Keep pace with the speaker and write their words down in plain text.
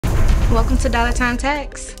Welcome to Dollar Time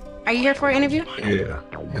Tax. Are you here for an interview? Yeah,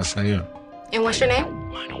 yes I am. And what's your name?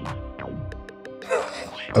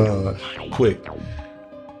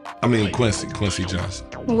 Quincy Johnson.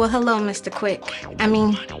 Well, hello, Mr.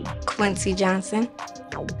 Quincy Johnson.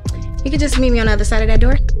 You could just meet me on the other side of that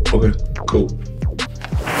door. Okay, cool.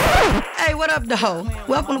 Hey, what up, dawg?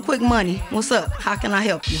 Welcome to Quik Money. What's up? How can I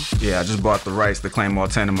help you? Yeah, I just bought the rights to claim all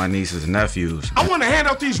 10 of my nieces and nephews. I want to hand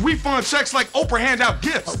out these refund checks like Oprah hand out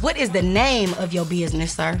gifts. What is the name of your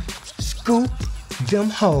business, sir? Scoop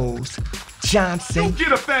them hoes, Johnson. You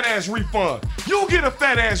get a fat ass refund. You get a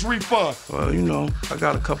fat ass refund. Well, you know, I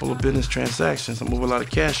got a couple of business transactions. I move a lot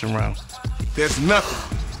of cash around. There's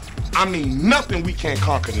nothing. I mean nothing we can't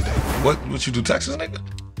conquer today. What you do, Texas, nigga?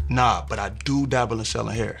 Nah, but I do dabble in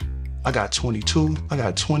selling hair. I got 22, I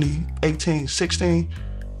got 20, 18, 16.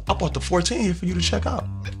 I bought the 14 here for you to check out.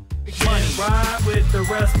 Money ride with the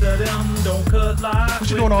rest of them, don't cut live. What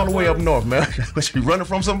you doing all the way up north, man? Was you running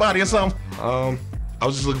from somebody or something? I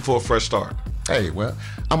was just looking for a fresh start. Hey, well,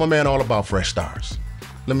 I'm a man all about fresh starts.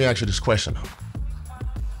 Let me ask you this question, though.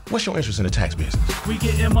 What's your interest in the tax business? We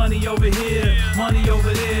getting money over here, money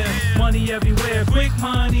over there, money everywhere. Quik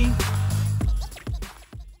money.